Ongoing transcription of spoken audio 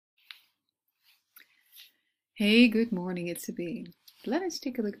Hey, good morning, it's Sabine. Let us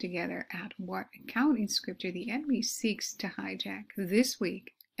take a look together at what account in Scripture the enemy seeks to hijack this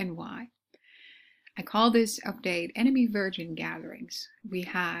week and why. I call this update Enemy Virgin Gatherings. We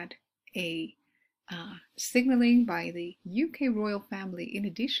had a signaling by the UK royal family in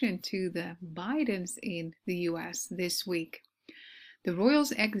addition to the Bidens in the US this week. The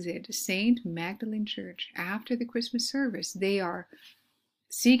royals exit St. Magdalene Church after the Christmas service. They are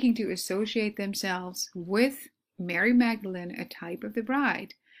seeking to associate themselves with Mary Magdalene, a type of the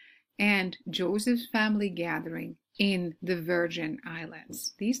bride, and Joseph's family gathering in the Virgin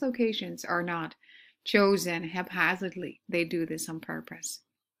Islands. These locations are not chosen haphazardly. They do this on purpose.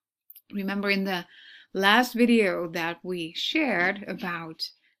 Remember in the last video that we shared about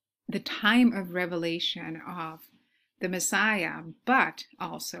the time of revelation of the Messiah, but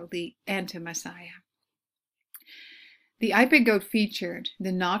also the anti-Messiah. The iPad Goat featured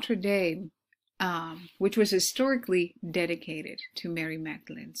the Notre Dame, which was historically dedicated to Mary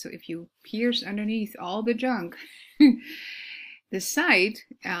Magdalene. So if you pierce underneath all the junk, the site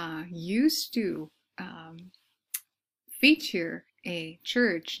used to feature a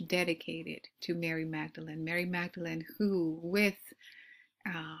church dedicated to Mary Magdalene who, with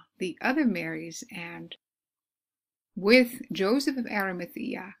the other Marys and with Joseph of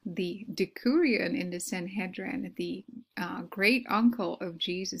Arimathea, the decurion in the Sanhedrin, the great uncle of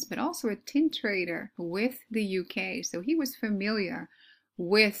Jesus, but also a tin trader with the UK. So he was familiar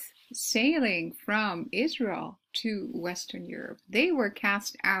with sailing from Israel to Western Europe. They were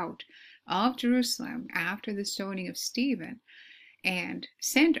cast out of Jerusalem after the stoning of Stephen and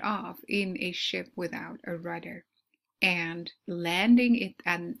sent off in a ship without a rudder, and landing it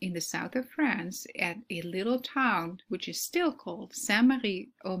in the south of France at a little town which is still called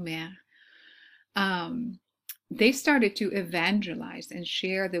Saint-Marie-aux-Mers. They started to evangelize and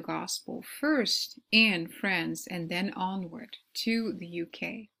share the gospel first in France and then onward to the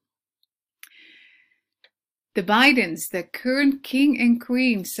UK. The Bidens, the current king and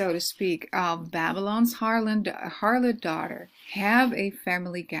queen, so to speak, of Babylon's harlot daughter, have a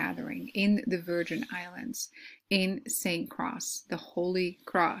family gathering in the Virgin Islands in St. Cross, the Holy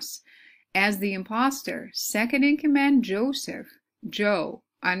Cross, as the impostor, second in command Joseph, Joe,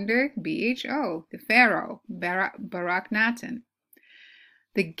 under BHO, the Pharaoh, Barak Natan.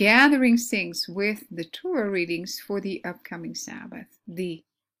 The gathering syncs with the Torah readings for the upcoming Sabbath, the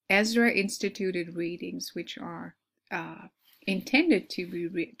Ezra instituted readings, which are intended to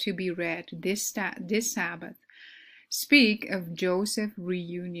be read this Sabbath, speak of Joseph's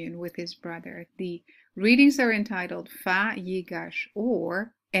reunion with his brother. The readings are entitled Fa Yigash,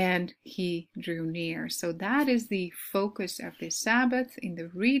 or And He Drew Near. So that is the focus of this Sabbath in the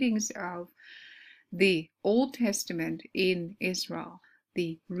readings of the Old Testament in Israel,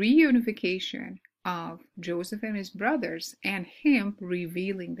 the reunification of Joseph and his brothers, and him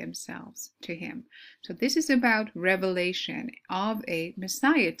revealing themselves to him. So this is about revelation of a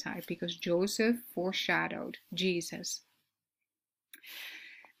Messiah type, because Joseph foreshadowed Jesus.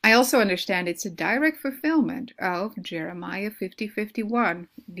 I also understand it's a direct fulfillment of Jeremiah 50:51.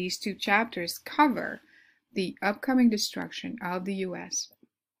 These two chapters cover the upcoming destruction of the U.S.,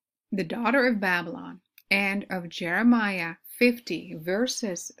 the daughter of Babylon, and of Jeremiah 50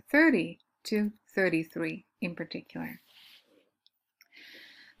 verses 30 to 33 in particular.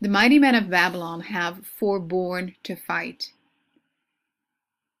 The mighty men of Babylon have forborne to fight.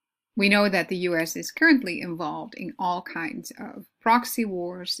 We know that the U.S. is currently involved in all kinds of proxy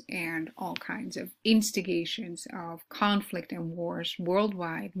wars and all kinds of instigations of conflict and wars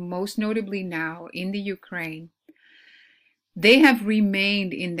worldwide, most notably now in the Ukraine. They have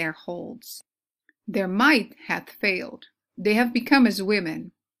remained in their holds. Their might hath failed. They have become as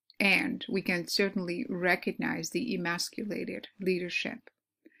women, and we can certainly recognize the emasculated leadership.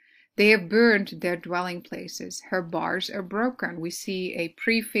 They have burned their dwelling places. Her bars are broken. We see a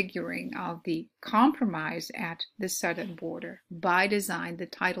prefiguring of the compromise at the southern border, by design, the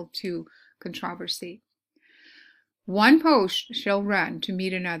Title II controversy. One post shall run to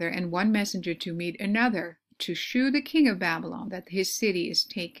meet another, and one messenger to meet another, to shew the king of Babylon that his city is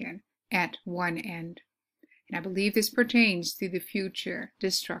taken at one end. And I believe this pertains to the future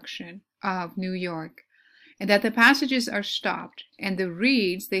destruction of New York, and that the passages are stopped, and the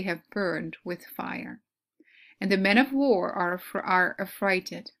reeds they have burned with fire. And the men of war are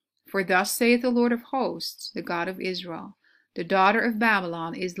affrighted. For thus saith the Lord of hosts, the God of Israel, the daughter of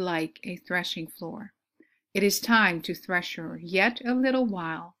Babylon is like a threshing floor. It is time to thresh her, yet a little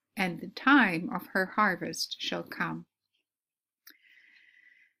while, and the time of her harvest shall come.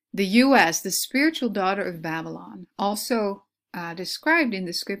 The U.S., the spiritual daughter of Babylon, also described in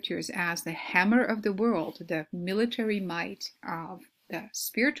the scriptures as the hammer of the world, the military might of the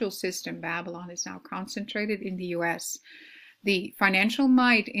spiritual system. Babylon is now concentrated in the US. The financial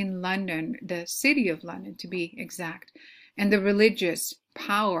might in London, the city of London to be exact, and the religious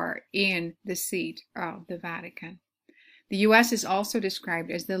power in the seat of the Vatican. The US is also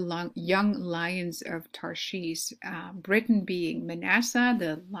described as the young lions of Tarshish, Britain being Manasseh,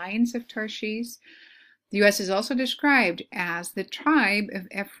 the lions of Tarshish. The US is also described as the tribe of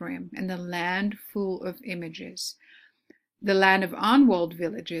Ephraim and the land full of images, the land of unwalled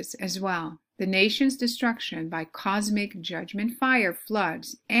villages as well. The nation's destruction by cosmic judgment, fire,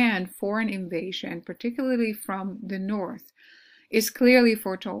 floods, and foreign invasion, particularly from the north, is clearly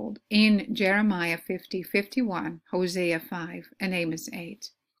foretold in Jeremiah 50:51, Hosea 5, and Amos 8.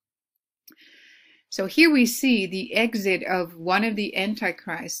 So here we see the exit of one of the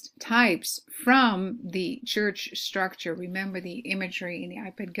Antichrist types from the church structure. Remember the imagery in the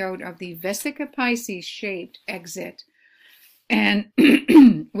iPad Goat of the Vesica Piscis shaped exit, and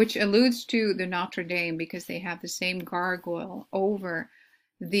which alludes to the Notre Dame because they have the same gargoyle over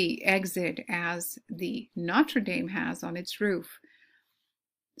the exit as the Notre Dame has on its roof.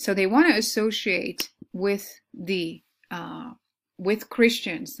 So they want to associate with the with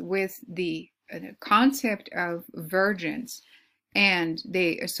Christians, with the concept of virgins, and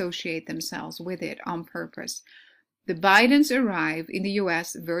they associate themselves with it on purpose. The Bidens arrive in the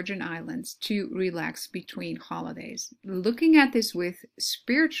US Virgin Islands to relax between holidays. Looking at this with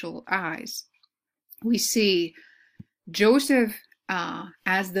spiritual eyes, we see Joseph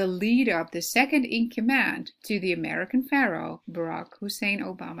as the leader of the second in command to the American Pharaoh, Barack Hussein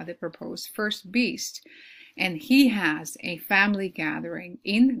Obama, the proposed first beast. And he has a family gathering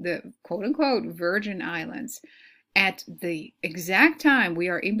in the quote-unquote Virgin Islands at the exact time we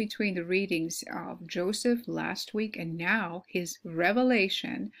are in between the readings of Joseph last week and now his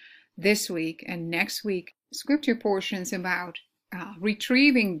revelation this week and next week. Scripture portions about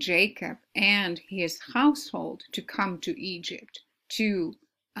retrieving Jacob and his household to come to Egypt to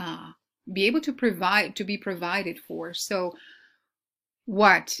be able to be provided for. So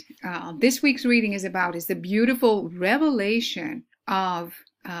what this week's reading is about is the beautiful revelation of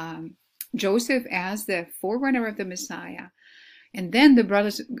Joseph as the forerunner of the Messiah. And then the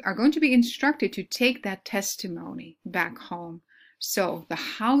brothers are going to be instructed to take that testimony back home so the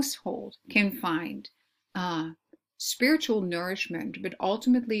household can find spiritual nourishment, but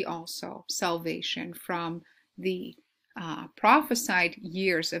ultimately also salvation from the prophesied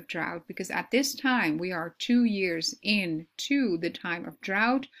years of drought, because at this time we are 2 years into the time of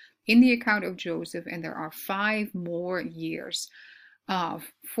drought in the account of Joseph, and there are 5 more years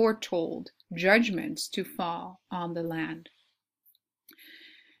of foretold judgments to fall on the land.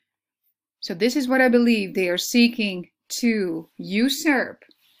 So this is what I believe they are seeking to usurp,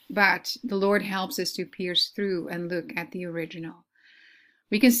 but the Lord helps us to pierce through and look at the original.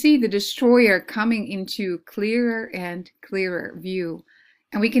 We can see the destroyer coming into clearer and clearer view.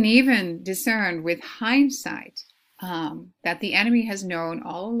 And we can even discern with hindsight that the enemy has known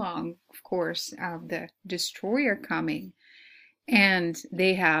all along, of course, of the destroyer coming. And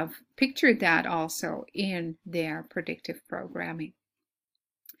they have pictured that also in their predictive programming.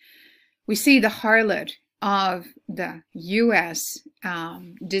 We see the harlot of the U.S.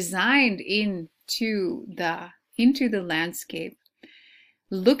 Designed into the landscape,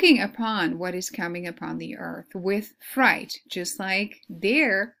 looking upon what is coming upon the earth with fright, just like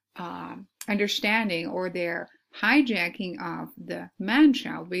their understanding or their hijacking of the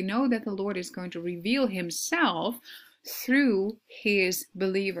man-child. We know that the Lord is going to reveal himself through his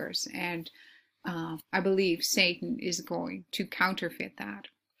believers, and I believe Satan is going to counterfeit that.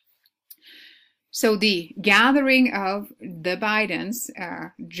 So the gathering of the Bidens,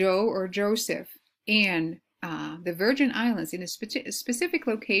 Joe or Joseph, in the Virgin Islands in a specific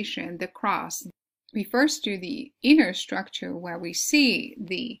location, the cross, refers to the inner structure where we see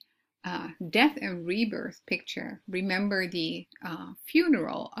the death and rebirth picture. Remember the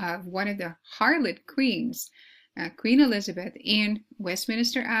funeral of one of the harlot queens, Queen Elizabeth, in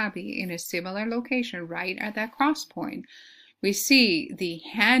Westminster Abbey in a similar location right at that cross point. We see the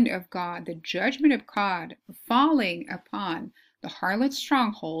hand of God, the judgment of God falling upon the harlot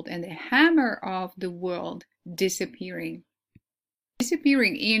stronghold and the hammer of the world disappearing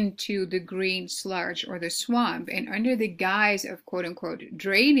into the green sludge or the swamp. And under the guise of quote-unquote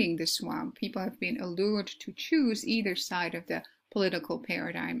draining the swamp, people have been allured to choose either side of the political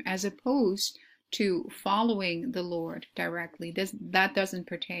paradigm as opposed to following the Lord directly. That doesn't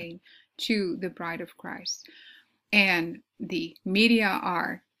pertain to the bride of Christ. And the media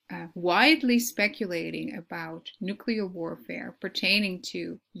are widely speculating about nuclear warfare pertaining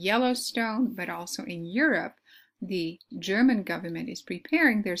to Yellowstone, but also in Europe, the German government is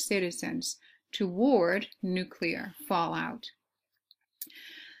preparing their citizens toward nuclear fallout.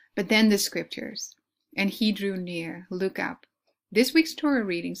 But then the scriptures, and he drew near, look up. This week's Torah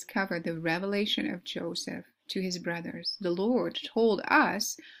readings cover the revelation of Joseph to his brothers. The Lord told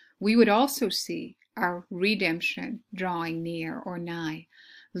us we would also see our redemption drawing near or nigh.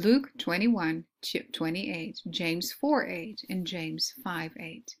 Luke 21:28, James 4:8, and James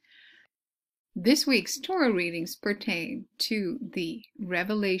 5:8. This week's Torah readings pertain to the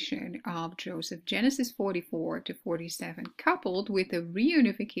revelation of Joseph, Genesis 44 to 47, coupled with the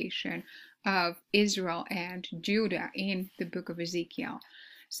reunification of Israel and Judah in the book of Ezekiel.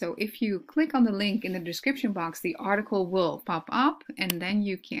 So if you click on the link in the description box, the article will pop up, and then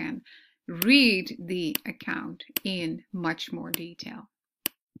you can read the account in much more detail.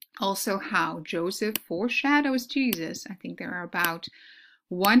 Also, how Joseph foreshadows Jesus. I think there are about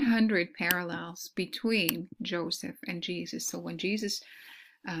 100 parallels between Joseph and Jesus. So when Jesus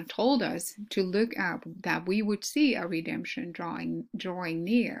told us to look up, that we would see a redemption drawing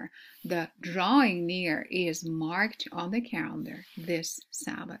near, the drawing near is marked on the calendar this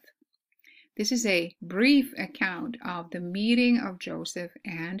Sabbath. This is a brief account of the meeting of Joseph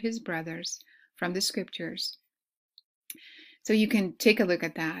and his brothers from the scriptures. So you can take a look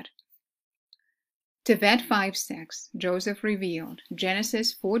at that. Tevet 5:6, Joseph revealed,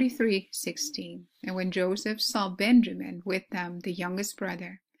 Genesis 43:16. And when Joseph saw Benjamin with them, the youngest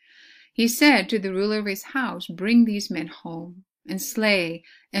brother, he said to the ruler of his house, bring these men home, and slay,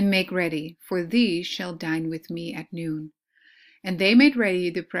 and make ready, for these shall dine with me at noon. And they made ready.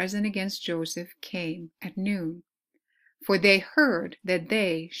 The present against Joseph came at noon, for they heard that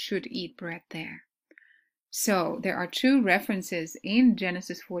they should eat bread there. So there are two references in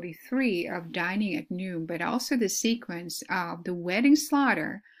Genesis 43 of dining at noon, but also the sequence of the wedding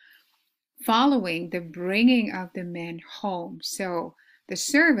slaughter following the bringing of the men home. So the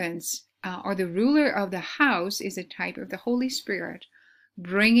servants or the ruler of the house is a type of the Holy Spirit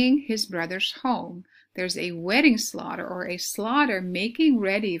bringing his brothers home. There's a wedding slaughter or a slaughter making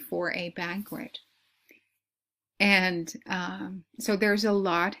ready for a banquet. And so there's a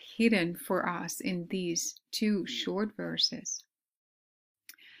lot hidden for us in these two short verses.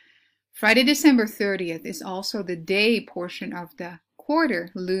 Friday, December 30th is also the day portion of the quarter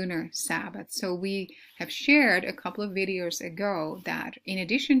lunar Sabbath. So we have shared a couple of videos ago that in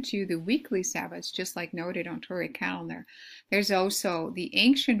addition to the weekly Sabbaths, just like noted on Torah calendar, there's also the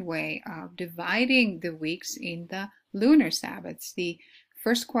ancient way of dividing the weeks in the lunar Sabbaths. The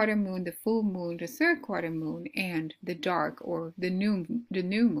first quarter moon, the full moon, the third quarter moon, and the dark or the new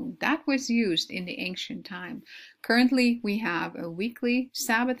moon. That was used in the ancient time. Currently, we have a weekly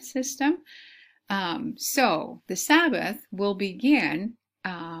Sabbath system. So the Sabbath will begin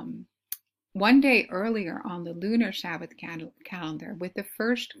one day earlier on the lunar Sabbath calendar with the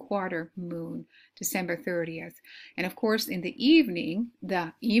first quarter moon, December 30th. And of course, in the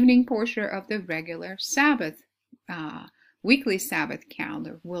evening portion of the regular Sabbath weekly Sabbath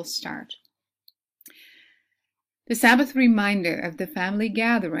calendar will start. The Sabbath reminder of the family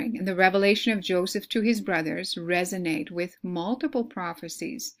gathering and the revelation of Joseph to his brothers resonate with multiple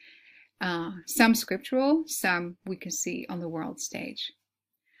prophecies, some scriptural, some we can see on the world stage.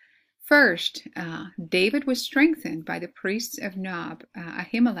 First, David was strengthened by the priests of Nob,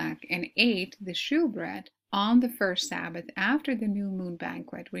 Ahimelech, and ate the shewbread on the first Sabbath after the new moon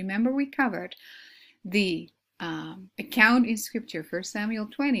banquet. Remember, we covered the account in Scripture, 1 Samuel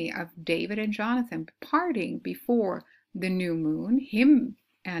 20, of David and Jonathan parting before the new moon,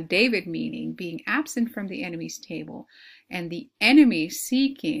 David meaning being absent from the enemy's table, and the enemy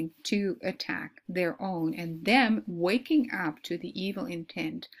seeking to attack their own, and them waking up to the evil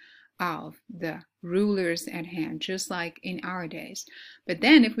intent of the rulers at hand, just like in our days. But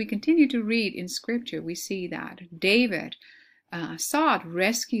then if we continue to read in Scripture, we see that David sought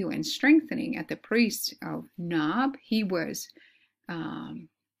rescue and strengthening at the priest of Nob. He was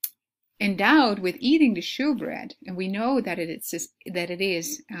endowed with eating the shewbread, and we know that it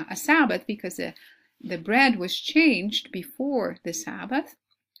is a Sabbath because the bread was changed before the Sabbath.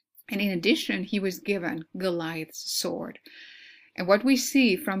 And in addition, he was given Goliath's sword. And what we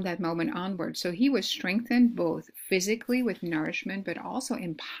see from that moment onward, so he was strengthened both physically with nourishment, but also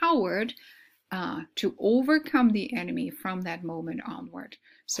empowered to overcome the enemy from that moment onward.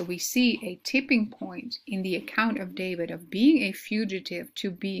 So we see a tipping point in the account of David of being a fugitive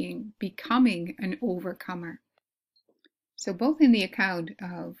to becoming an overcomer. So both in the account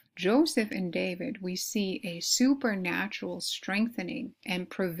of Joseph and David, we see a supernatural strengthening and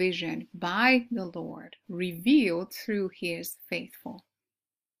provision by the Lord revealed through his faithful.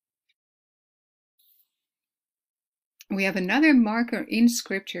 We have another marker in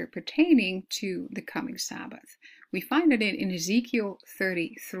Scripture pertaining to the coming Sabbath. We find it in Ezekiel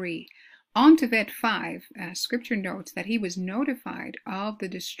 33. On Tevet 5, Scripture notes that he was notified of the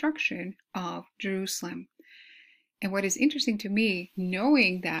destruction of Jerusalem. And what is interesting to me,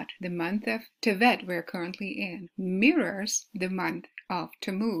 knowing that the month of Tevet we're currently in mirrors the month of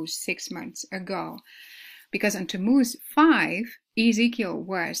Tammuz 6 months ago. Because on Tammuz 5, Ezekiel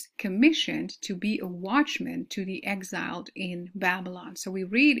was commissioned to be a watchman to the exiled in Babylon. So we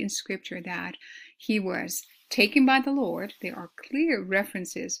read in Scripture that he was taken by the Lord. There are clear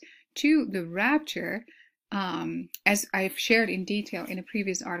references to the rapture, as I've shared in detail in a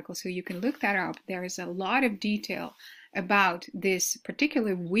previous article, so you can look that up. There is a lot of detail about this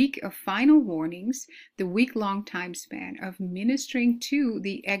particular week of final warnings, the week-long time span of ministering to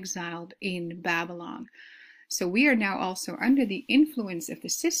the exiled in Babylon. So we are now also under the influence of the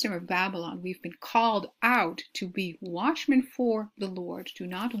system of Babylon. We've been called out to be watchmen for the Lord, to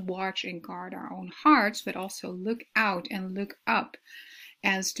not watch and guard our own hearts, but also look out and look up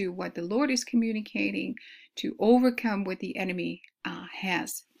as to what the Lord is communicating, to overcome what the enemy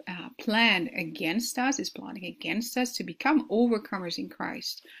has planned against us, is plotting against us, to become overcomers in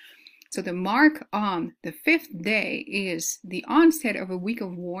Christ. So the mark on the 5th day is the onset of a week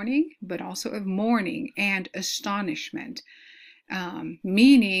of warning, but also of mourning and astonishment,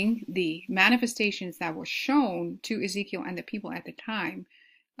 meaning the manifestations that were shown to Ezekiel and the people at the time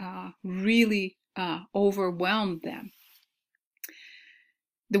really overwhelmed them.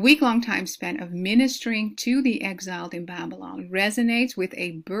 The week-long time span of ministering to the exiled in Babylon resonates with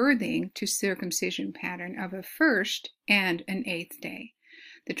a birthing to circumcision pattern of a 1st and an 8th day.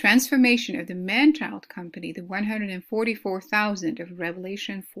 The transformation of the man-child company, the 144,000 of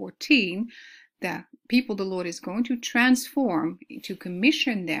Revelation 14, the people the Lord is going to transform, to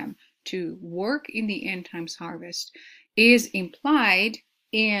commission them to work in the end times harvest, is implied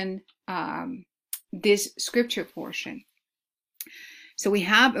in this scripture portion. So we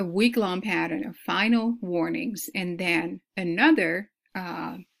have a week-long pattern of final warnings, and then another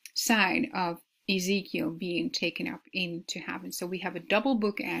sign of Ezekiel being taken up into heaven. So we have a double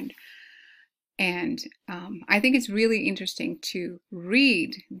bookend. And I think it's really interesting to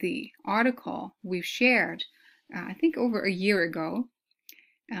read the article we've shared, I think over a year ago,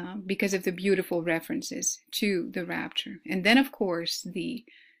 because of the beautiful references to the rapture. And then, of course, the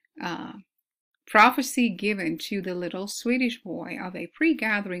prophecy given to the little Swedish boy of a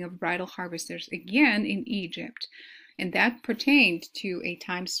pre-gathering of bridal harvesters again in Egypt. And that pertained to a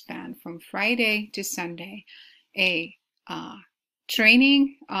time span from Friday to Sunday, a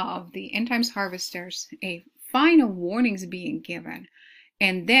training of the end times harvesters, a final warnings being given,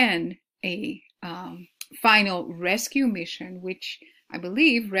 and then a final rescue mission, which I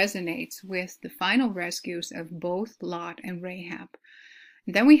believe resonates with the final rescues of both Lot and Rahab.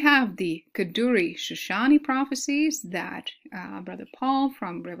 And then we have the Kaduri Shoshani prophecies that Brother Paul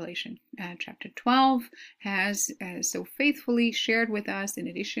from Revelation chapter 12 has so faithfully shared with us, in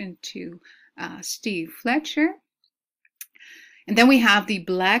addition to Steve Fletcher. And then we have the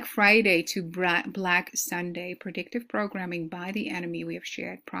Black Friday to Black Sunday predictive programming by the enemy we have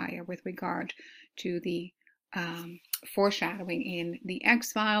shared prior with regard to the foreshadowing in the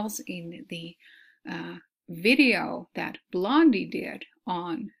X-Files, in the video that Blondie did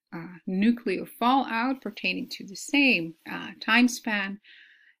on nuclear fallout pertaining to the same time span,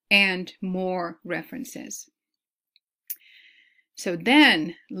 and more references. So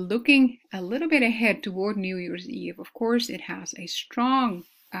then, looking a little bit ahead toward New Year's Eve, of course, it has a strong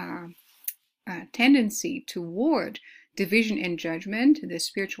tendency toward division and judgment, the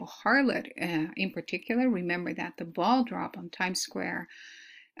spiritual harlot in particular. Remember that the ball drop on Times Square,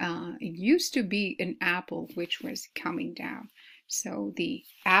 it used to be an apple which was coming down. So the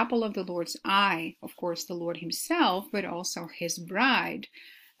apple of the Lord's eye, of course, the Lord himself, but also his bride.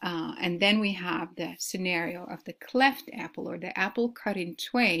 And then we have the scenario of the cleft apple, or the apple cut in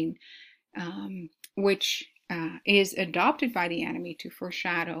twain, which is adopted by the enemy to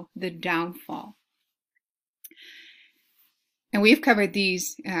foreshadow the downfall. And we've covered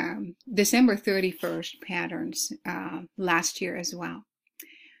these December 31st patterns last year as well.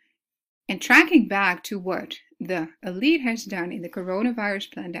 And tracking back to what the elite has done in the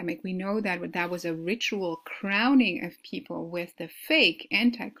coronavirus pandemic, we know that that was a ritual crowning of people with the fake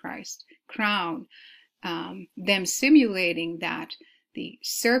Antichrist crown, them simulating that the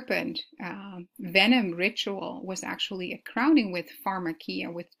serpent venom ritual was actually a crowning with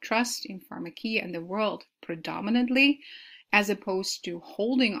pharmakia, with trust in pharmakia and the world predominantly, as opposed to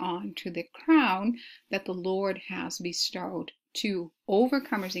holding on to the crown that the Lord has bestowed to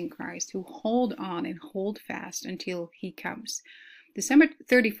overcomers in Christ who hold on and hold fast until he comes. December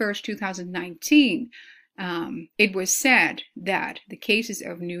 31st, 2019, it was said that the cases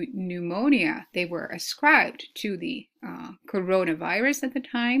of pneumonia, they were ascribed to the coronavirus at the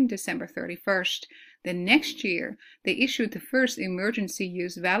time, December 31st. The next year, they issued the first emergency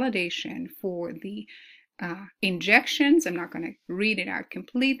use validation for the injections. I'm not going to read it out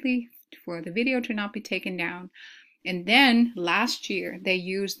completely for the video to not be taken down. And then last year, they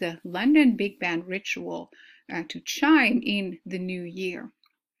used the London Big Band ritual to chime in the new year.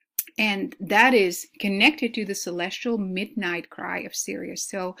 And that is connected to the celestial midnight cry of Sirius.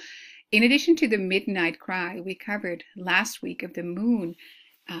 So in addition to the midnight cry we covered last week of the moon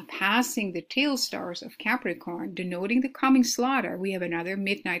passing the tail stars of Capricorn, denoting the coming slaughter, we have another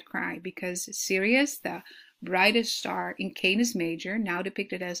midnight cry because Sirius, the brightest star in Canis Major, now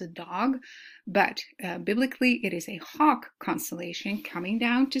depicted as a dog, but biblically it is a hawk constellation coming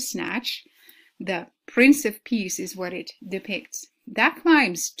down to snatch. The Prince of Peace is what it depicts. That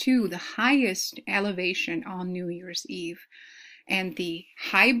climbs to the highest elevation on New Year's Eve. And the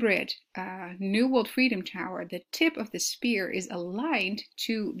hybrid New World Freedom Tower, the tip of the spear, is aligned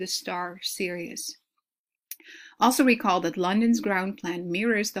to the star Sirius. Also recall that London's ground plan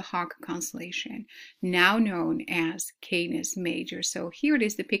mirrors the Hawk constellation, now known as Canis Major. So here it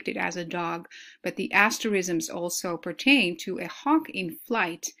is depicted as a dog, but the asterisms also pertain to a hawk in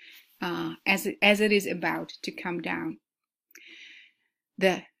flight as it is about to come down.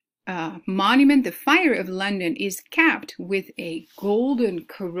 The monument, the Fire of London, is capped with a golden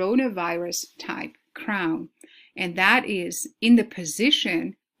coronavirus type crown, and that is in the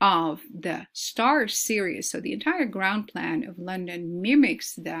position of the star Sirius. So the entire ground plan of London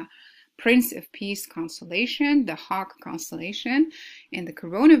mimics the Prince of Peace constellation, the Hawk constellation, and the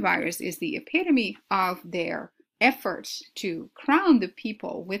coronavirus is the epitome of their efforts to crown the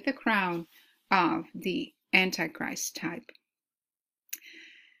people with the crown of the Antichrist type.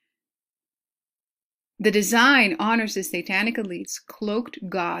 The design honors the satanic elite's cloaked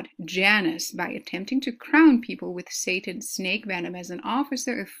god Janus by attempting to crown people with Satan's snake venom as an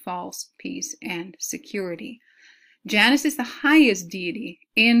officer of false peace and security. Janus is the highest deity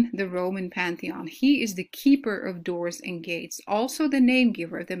in the Roman pantheon. He is the keeper of doors and gates, also the name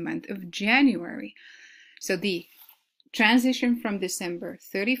giver of the month of January. So the transition from December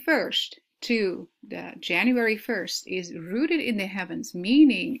 31st to the January 1st is rooted in the heavens,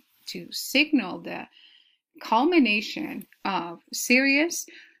 meaning to signal the culmination of Sirius.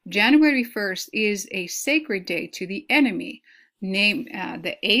 January 1st is a sacred day to the enemy, named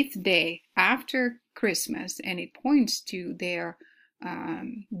the 8th day after Christmas, and it points to their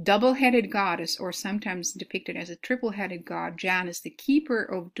double-headed goddess, or sometimes depicted as a triple-headed god, Janus, the keeper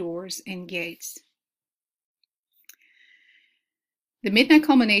of doors and gates. The midnight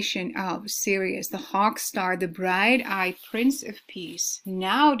culmination of Sirius, the hawk star, the bright-eyed Prince of Peace,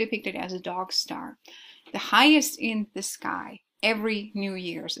 now depicted as a dog star, the highest in the sky every New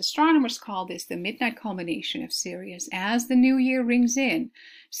Year's. Astronomers call this the midnight culmination of Sirius. As the new year rings in,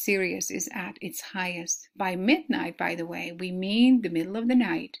 Sirius is at its highest. By midnight, by the way, we mean the middle of the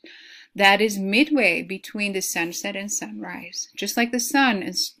night. That is midway between the sunset and sunrise. Just like the sun,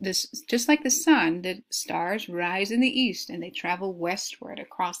 the stars rise in the east and they travel westward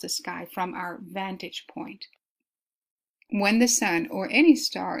across the sky from our vantage point. When the sun or any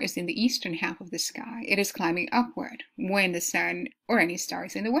star is in the eastern half of the sky, it is climbing upward. When the sun or any star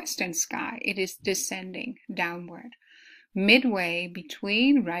is in the western sky, it is descending downward. Midway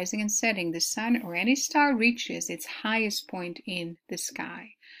between rising and setting, the sun or any star reaches its highest point in the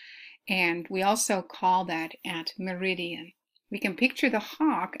sky. And we also call that at meridian. We can picture the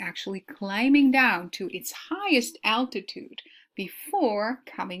hawk actually climbing down to its highest altitude before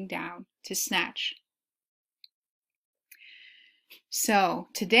coming down to snatch. So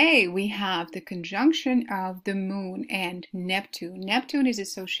today we have the conjunction of the moon and Neptune. Neptune is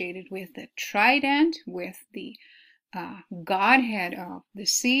associated with the trident, with the godhead of the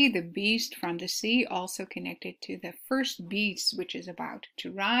sea, the beast from the sea, also connected to the first beast, which is about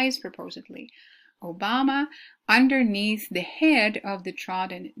to rise, supposedly Obama, underneath the head of the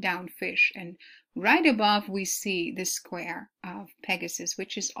trodden down fish. And right above we see the square of Pegasus,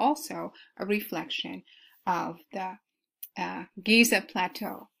 which is also a reflection of the Giza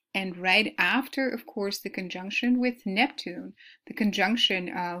Plateau. And right after, of course, the conjunction with Neptune, the conjunction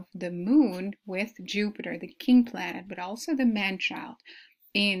of the moon with Jupiter, the king planet, but also the man-child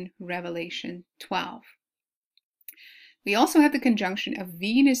in Revelation 12. We also have the conjunction of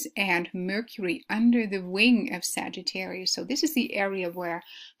Venus and Mercury under the wing of Sagittarius. So this is the area where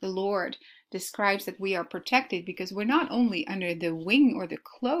the Lord describes that we are protected, because we're not only under the wing or the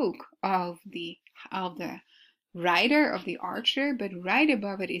cloak of the rider, of the archer, but right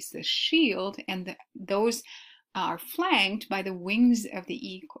above it is the shield, and those are flanked by the wings of the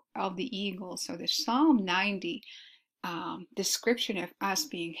eagle. So the Psalm 90 description of us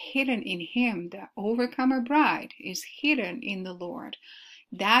being hidden in Him, the overcomer bride is hidden in the Lord.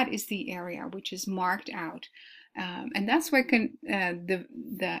 That is the area which is marked out. And that's where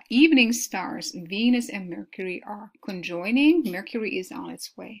the evening stars, Venus and Mercury, are conjoining. Mercury is on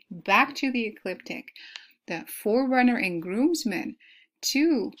its way back to the ecliptic. The forerunner and groomsman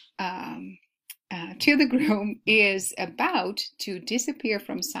to the groom is about to disappear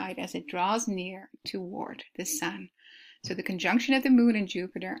from sight as it draws near toward the sun. So the conjunction of the moon and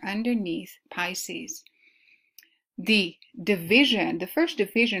Jupiter underneath Pisces. The division, the first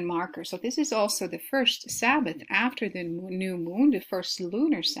division marker. So this is also the first Sabbath after the new moon, the first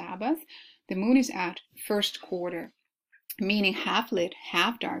lunar Sabbath. The moon is at first quarter, meaning half lit,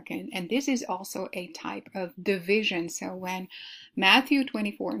 half darkened. And this is also a type of division. So when Matthew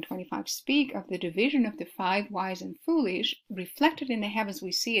 24 and 25 speak of the division of the 5 wise and foolish, reflected in the heavens,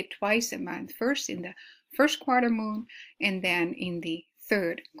 we see it twice a month. First in the first quarter moon, and then in the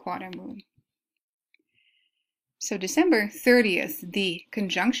third quarter moon. So December 30th, the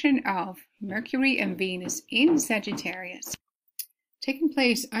conjunction of Mercury and Venus in Sagittarius, taking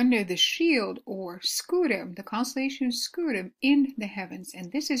place under the shield or Scutum, the constellation Scutum in the heavens. And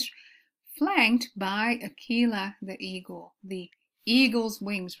this is flanked by Aquila the eagle, the eagle's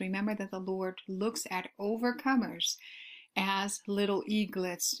wings. Remember that the Lord looks at overcomers as little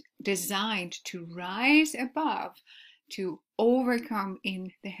eaglets designed to rise above, to overcome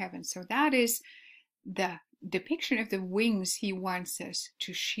in the heavens. So that is the depiction of the wings He wants us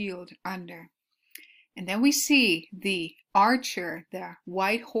to shield under. And then we see the archer, the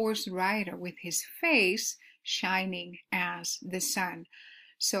white horse rider, with his face shining as the sun.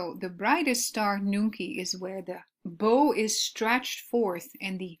 So the brightest star, Nunki, is where the bow is stretched forth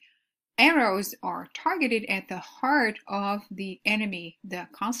and the arrows are targeted at the heart of the enemy, the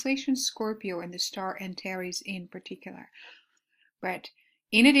constellation Scorpio and the star Antares in particular. But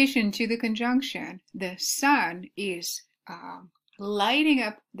in addition to the conjunction, the sun is lighting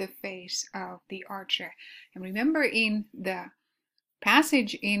up the face of the archer. And remember, in the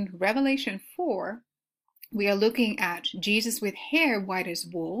passage in Revelation 4, we are looking at Jesus with hair white as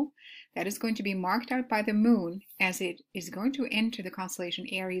wool. That is going to be marked out by the moon as it is going to enter the constellation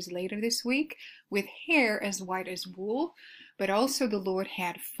Aries later this week with hair as white as wool. But also the Lord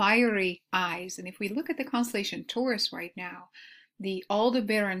had fiery eyes. And if we look at the constellation Taurus right now, the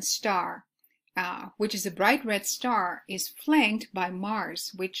Aldebaran star, which is a bright red star, is flanked by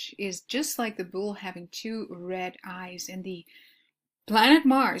Mars, which is just like the bull having 2 red eyes. And the planet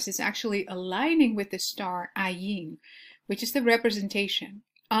Mars is actually aligning with the star Ayin, which is the representation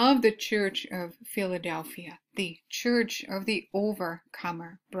of the Church of Philadelphia, the Church of the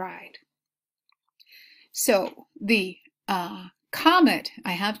Overcomer Bride. So the comet,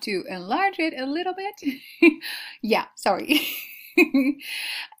 I have to enlarge it a little bit. Yeah, sorry.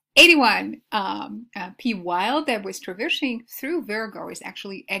 81 P. Wild, that was traversing through Virgo, is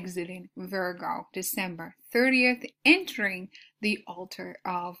actually exiting Virgo December 30th, entering the altar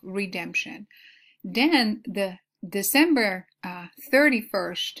of redemption. Then the December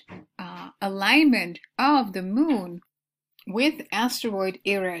 31st alignment of the moon with asteroid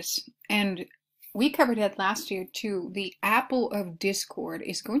Eris, and we covered that last year too. The apple of discord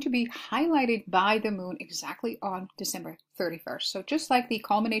is going to be highlighted by the moon exactly on December 31st. So just like the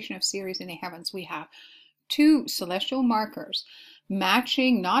culmination of Ceres in the heavens, we have 2 celestial markers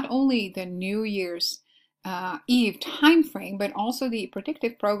matching not only the New Year's Eve time frame, but also the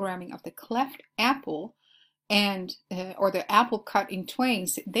predictive programming of the cleft apple and or the apple cut in twain.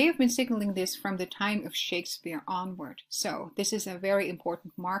 They have been signaling this from the time of Shakespeare onward. So this is a very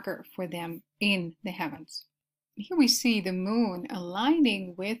important marker for them in the heavens. Here we see the moon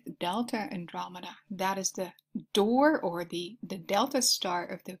aligning with Delta Andromeda. That is the door or the Delta star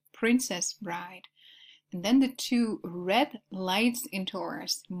of the Princess Bride. And then the 2 red lights in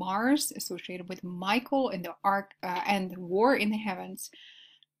Taurus, Mars associated with Michael and the ark and the war in the heavens,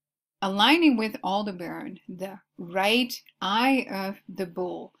 aligning with Aldebaran, the right eye of the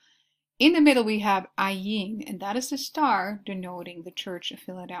bull, In the middle, we have Ayin, and that is the star denoting the Church of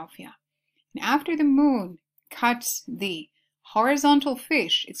Philadelphia. And after the moon cuts the horizontal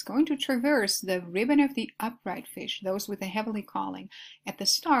fish, it's going to traverse the ribbon of the upright fish, those with a heavenly calling, at the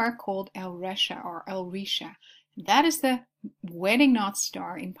star called El Resha or El Risha. That is the wedding knot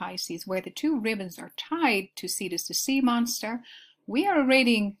star in Pisces, where the two ribbons are tied to Cetus, the sea monster. We are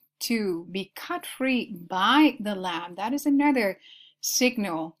waiting to be cut free by the Lamb. That is another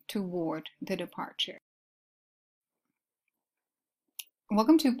signal toward the departure.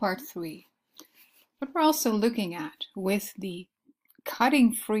 Welcome to part 3. What we're also looking at with the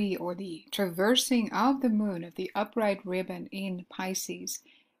cutting free or the traversing of the moon of the upright ribbon in Pisces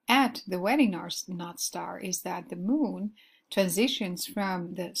at the wedding knot star is that the moon transitions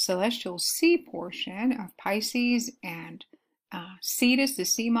from the celestial sea portion of Pisces and Cetus, the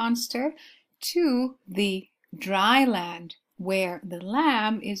sea monster, to the dry land where the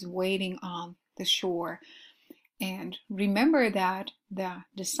Lamb is waiting on the shore. And remember that the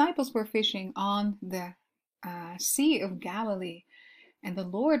disciples were fishing on the Sea of Galilee, and the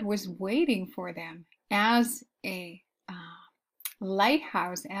Lord was waiting for them as a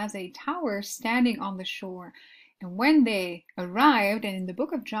lighthouse, as a tower standing on the shore. And when they arrived, and in the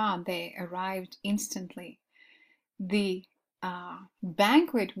book of John, they arrived instantly, the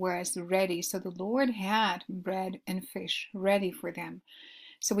banquet was ready. So the Lord had bread and fish ready for them.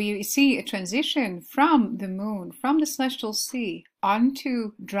 So we see a transition from the moon, from the celestial sea,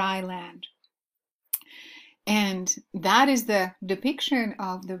 onto dry land. And that is the depiction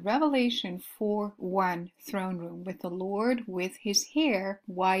of the Revelation 4:1 throne room, with the Lord with his hair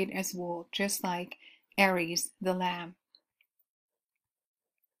white as wool, just like Aries, the lamb.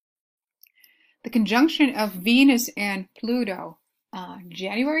 The conjunction of Venus and Pluto,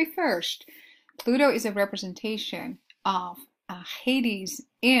 January 1st. Pluto is a representation of Hades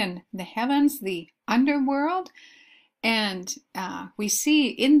in the heavens, the underworld. And we see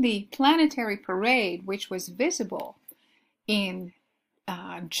in the planetary parade, which was visible in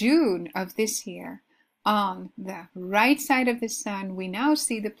June of this year, on the right side of the sun, we now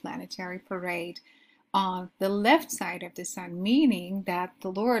see the planetary parade on the left side of the sun, meaning that the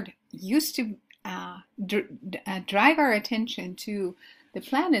Lord used to drive our attention to the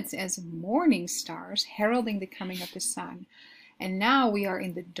planets as morning stars, heralding the coming of the sun. And now we are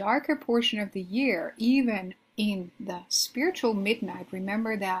in the darker portion of the year, even in the spiritual midnight.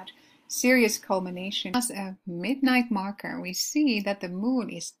 Remember that Sirius culmination as a midnight marker. We see that the moon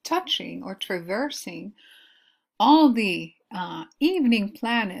is touching or traversing all the evening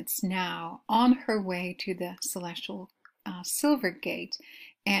planets now on her way to the celestial silver gate.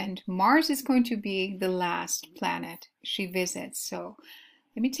 And Mars is going to be the last planet she visits. So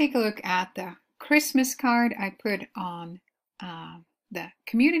let me take a look at the Christmas card I put on the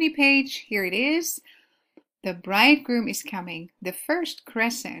community page. Here it is. The bridegroom is coming. The first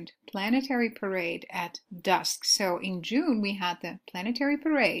crescent planetary parade at dusk. So in June we had the planetary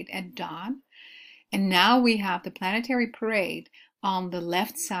parade at dawn. And now we have the planetary parade on the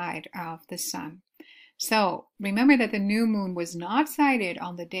left side of the sun. So remember that the new moon was not sighted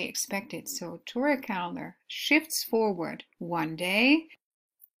on the day expected. So Torah calendar shifts forward one day.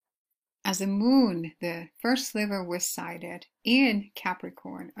 As the moon, the first sliver was sighted in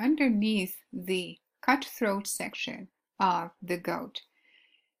Capricorn underneath the cutthroat section of the goat.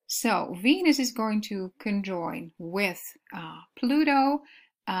 So Venus is going to conjoin with Pluto.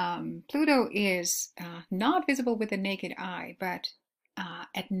 Pluto is not visible with the naked eye, but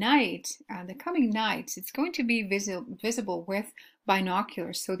at night, the coming nights, it's going to be visible with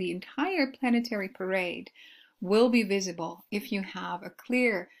binoculars. So the entire planetary parade will be visible if you have a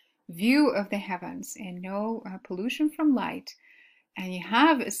clear view of the heavens and no pollution from light, and you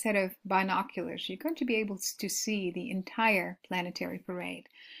have a set of binoculars, you're going to be able to see the entire planetary parade.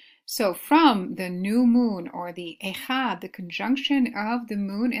 So from the new moon, or the Echad, the conjunction of the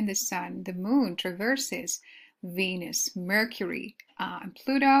moon and the sun, the moon traverses Venus, Mercury, and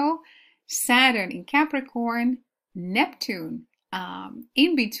Pluto, Saturn in Capricorn, Neptune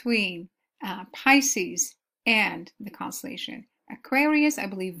in between Pisces and the constellation Aquarius. I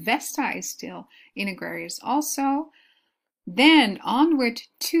believe Vesta is still in Aquarius also. Then onward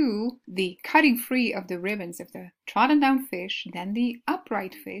to the cutting free of the ribbons of the trodden down fish, then the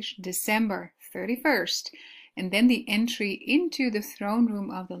upright fish, December 31st, and then the entry into the throne room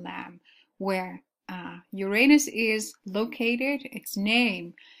of the Lamb, where Uranus is located. Its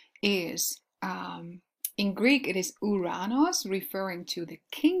name is, in Greek, it is Uranos, referring to the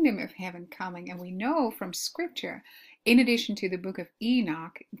kingdom of heaven coming. And we know from scripture, in addition to the book of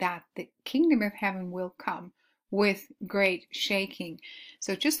Enoch, that the kingdom of heaven will come with great shaking.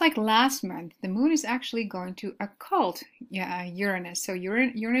 So just like last month, the moon is actually going to occult Uranus. So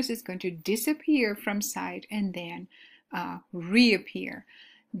Uranus is going to disappear from sight and then reappear.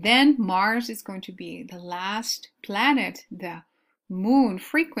 Then Mars is going to be the last planet the moon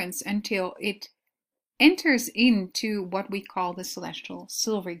frequents until it enters into what we call the celestial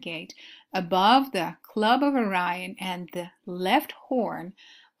silver gate, above the club of Orion and the left horn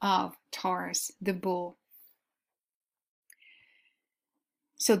of Taurus, the bull.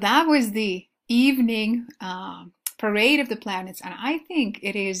 So that was the evening parade of the planets, and I think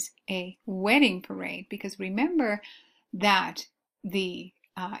it is a wedding parade, because remember that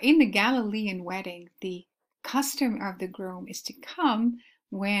in the Galilean wedding, the custom of the groom is to come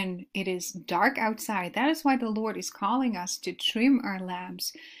when it is dark outside. That is why the Lord is calling us to trim our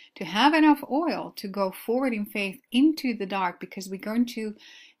lamps, to have enough oil to go forward in faith into the dark, because we're going to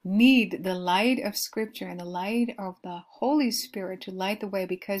need the light of Scripture and the light of the Holy Spirit to light the way,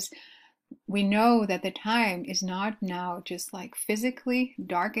 because we know that the time is not now just like physically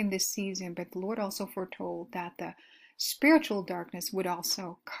dark in this season, but the Lord also foretold that the spiritual darkness would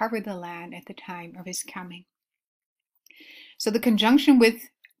also cover the land at the time of his coming. So the conjunction with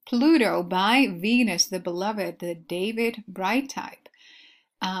Pluto by Venus, the beloved, the David bride type,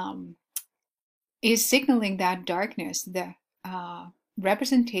 is signaling that darkness, the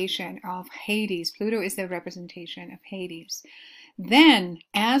representation of Hades. Pluto is the representation of Hades. Then,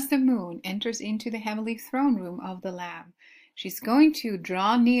 as the moon enters into the heavenly throne room of the Lamb, she's going to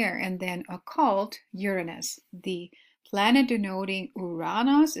draw near and then occult Uranus, the planet denoting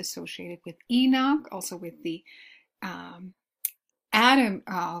Uranus, associated with Enoch, also with the atom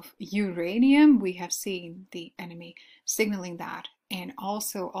of uranium. We have seen the enemy signaling that, and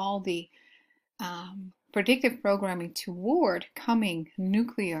also all the predictive programming toward coming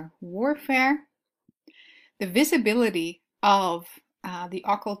nuclear warfare. The visibility of the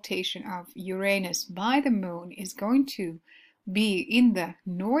occultation of Uranus by the moon is going to be in the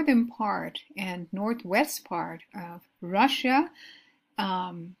northern part and northwest part of Russia.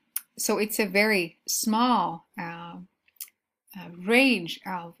 So it's a very small range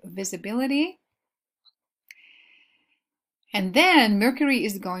of visibility. And then Mercury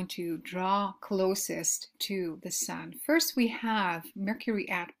is going to draw closest to the sun. First, we have Mercury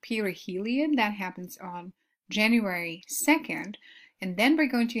at perihelion. That happens on January 2nd. And then we're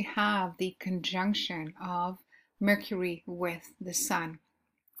going to have the conjunction of Mercury with the sun.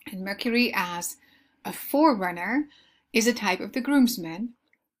 And Mercury, as a forerunner, is a type of the groomsman,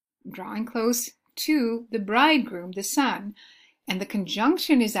 drawing close to the bridegroom, the sun. And the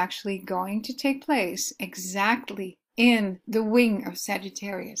conjunction is actually going to take place exactly in the wing of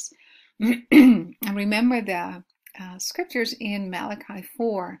Sagittarius. And remember the scriptures in Malachi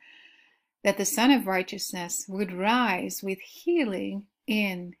 4, that the Son of Righteousness would rise with healing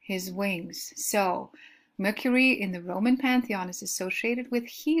in his wings. So Mercury in the Roman pantheon is associated with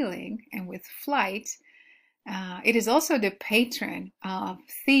healing and with flight. It is also the patron of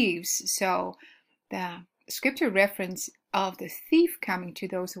thieves. So the scripture reference of the thief coming to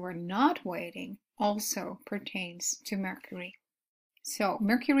those who are not waiting also pertains to Mercury. So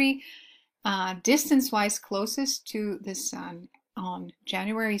Mercury, distance-wise, closest to the sun on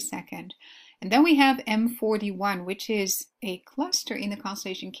January 2nd. And then we have M41, which is a cluster in the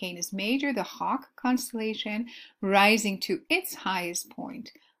constellation Canis Major, the Hawk constellation, rising to its highest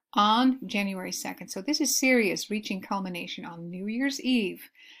point on January 2nd. So this is Sirius reaching culmination on New Year's Eve.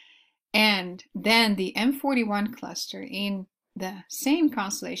 And then the M41 cluster in the same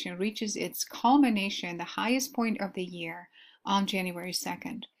constellation reaches its culmination, the highest point of the year, on January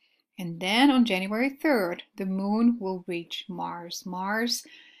 2nd. And then on January 3rd, the moon will reach Mars. Mars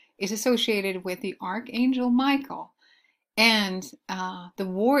is associated with the Archangel Michael and the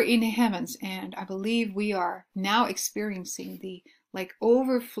war in the heavens. And I believe we are now experiencing the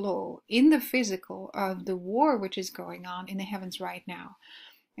overflow in the physical of the war which is going on in the heavens right now.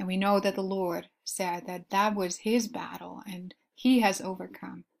 And we know that the Lord said that that was his battle and he has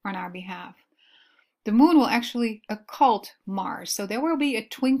overcome on our behalf. The moon will actually occult Mars. So there will be a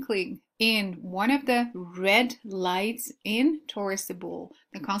twinkling in one of the red lights in Taurus the Bull,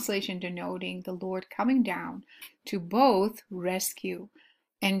 the constellation denoting the Lord coming down to both rescue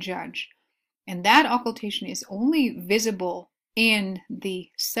and judge. And that occultation is only visible in the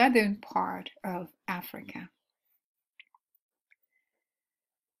southern part of Africa.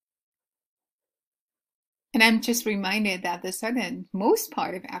 And I'm just reminded that the southernmost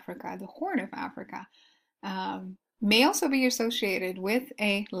part of Africa, the Horn of Africa, may also be associated with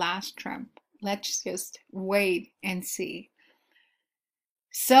a last Trump. Let's just wait and see.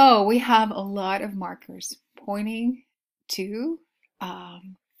 So we have a lot of markers pointing to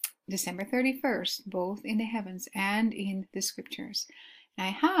December 31st, both in the heavens and in the scriptures. And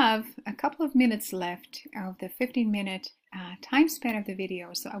I have a couple of minutes left of the 15-minute time span of the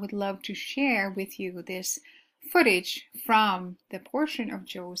video, so I would love to share with you this footage from the portion of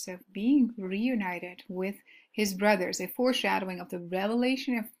Joseph being reunited with his brothers, a foreshadowing of the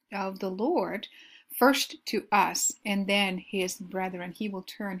revelation of the Lord, first to us and then his brethren. He will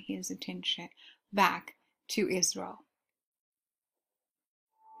turn his attention back to Israel.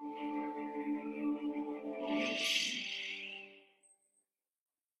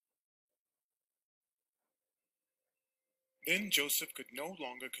 Then Joseph could no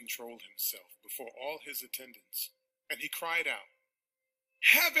longer control himself before all his attendants, and he cried out,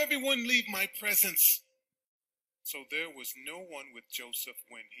 "Have everyone leave my presence!" So there was no one with Joseph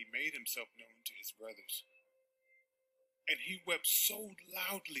when he made himself known to his brothers. And he wept so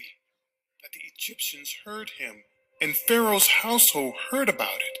loudly that the Egyptians heard him, and Pharaoh's household heard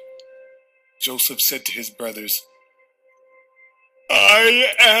about it. Joseph said to his brothers,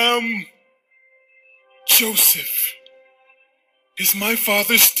 "I am Joseph. Is my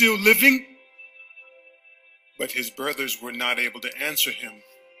father still living?" But his brothers were not able to answer him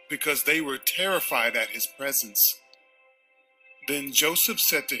because they were terrified at his presence. Then Joseph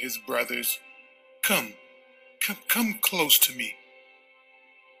said to his brothers, Come close to me."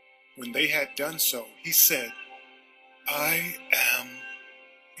 When they had done so, he said, "I am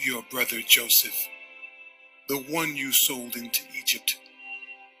your brother Joseph, the one you sold into Egypt.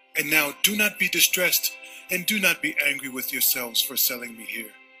 And now do not be distressed and do not be angry with yourselves for selling me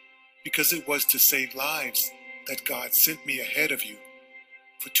here, because it was to save lives that God sent me ahead of you.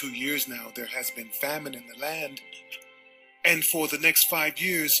 For 2 years now there has been famine in the land, and for the next 5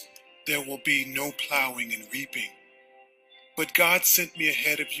 years there will be no plowing and reaping. But God sent me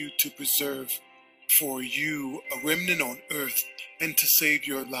ahead of you to preserve for you a remnant on earth and to save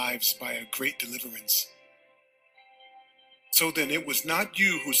your lives by a great deliverance. So then it was not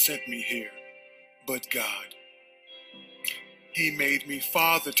you who sent me here, but God. He made me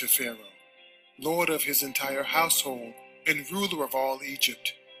father to Pharaoh, lord of his entire household and ruler of all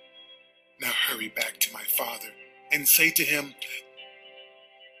Egypt. Now hurry back to my father and say to him,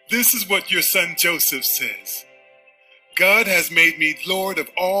 'This is what your son Joseph says. God has made me lord of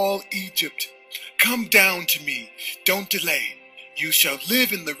all Egypt. Come down to me. Don't delay. You shall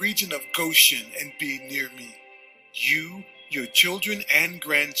live in the region of Goshen and be near me. You, your children and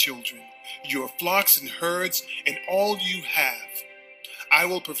grandchildren, your flocks and herds, and all you have. I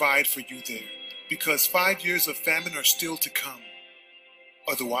will provide for you there, because 5 years of famine are still to come.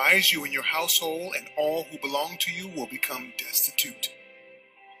 Otherwise, you and your household and all who belong to you will become destitute.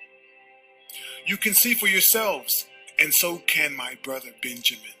 You can see for yourselves, and so can my brother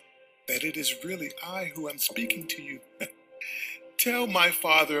Benjamin, that it is really I who am speaking to you. Tell my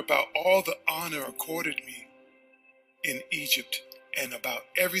father about all the honor accorded me in Egypt and about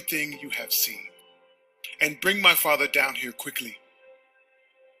everything you have seen. And bring my father down here quickly."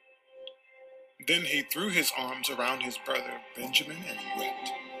 Then he threw his arms around his brother Benjamin and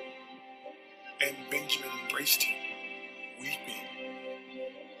wept. And Benjamin embraced him, weeping.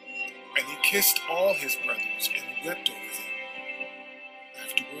 And he kissed all his brothers and wept over them.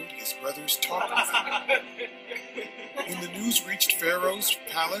 Afterward, his brothers talked with him. When the news reached Pharaoh's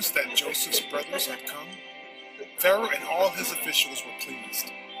palace that Joseph's brothers had come, Pharaoh and all his officials were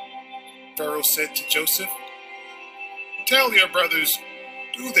pleased. Pharaoh said to Joseph, "Tell your brothers,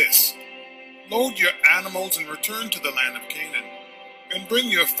 do this. Load your animals and return to the land of Canaan, and bring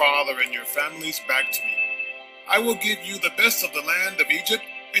your father and your families back to me. I will give you the best of the land of Egypt,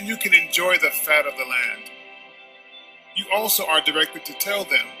 and you can enjoy the fat of the land." You also are directed to tell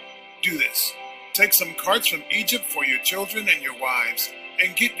them, "Do this. Take some carts from Egypt for your children and your wives,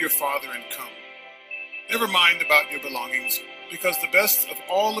 and get your father and come. Never mind about your belongings, because the best of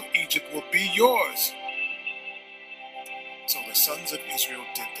all of Egypt will be yours." So the sons of Israel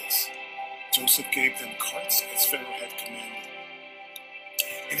did this. Joseph gave them carts as Pharaoh had commanded.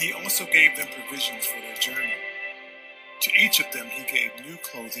 And he also gave them provisions for their journey. To each of them he gave new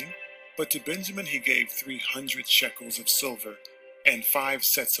clothing, but to Benjamin he gave 300 shekels of silver and 5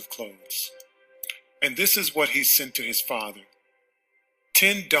 sets of clothes. And this is what he sent to his father: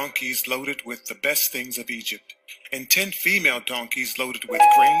 10 donkeys loaded with the best things of Egypt, and 10 female donkeys loaded with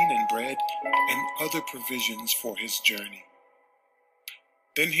grain and bread and other provisions for his journey.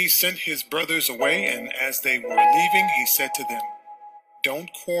 Then he sent his brothers away, and as they were leaving, he said to them,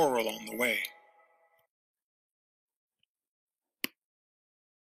 "Don't quarrel on the way."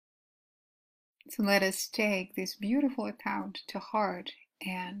 So let us take this beautiful account to heart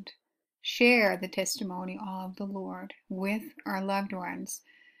and share the testimony of the Lord with our loved ones,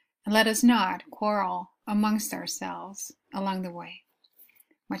 and let us not quarrel amongst ourselves along the way.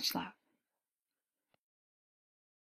 Much love.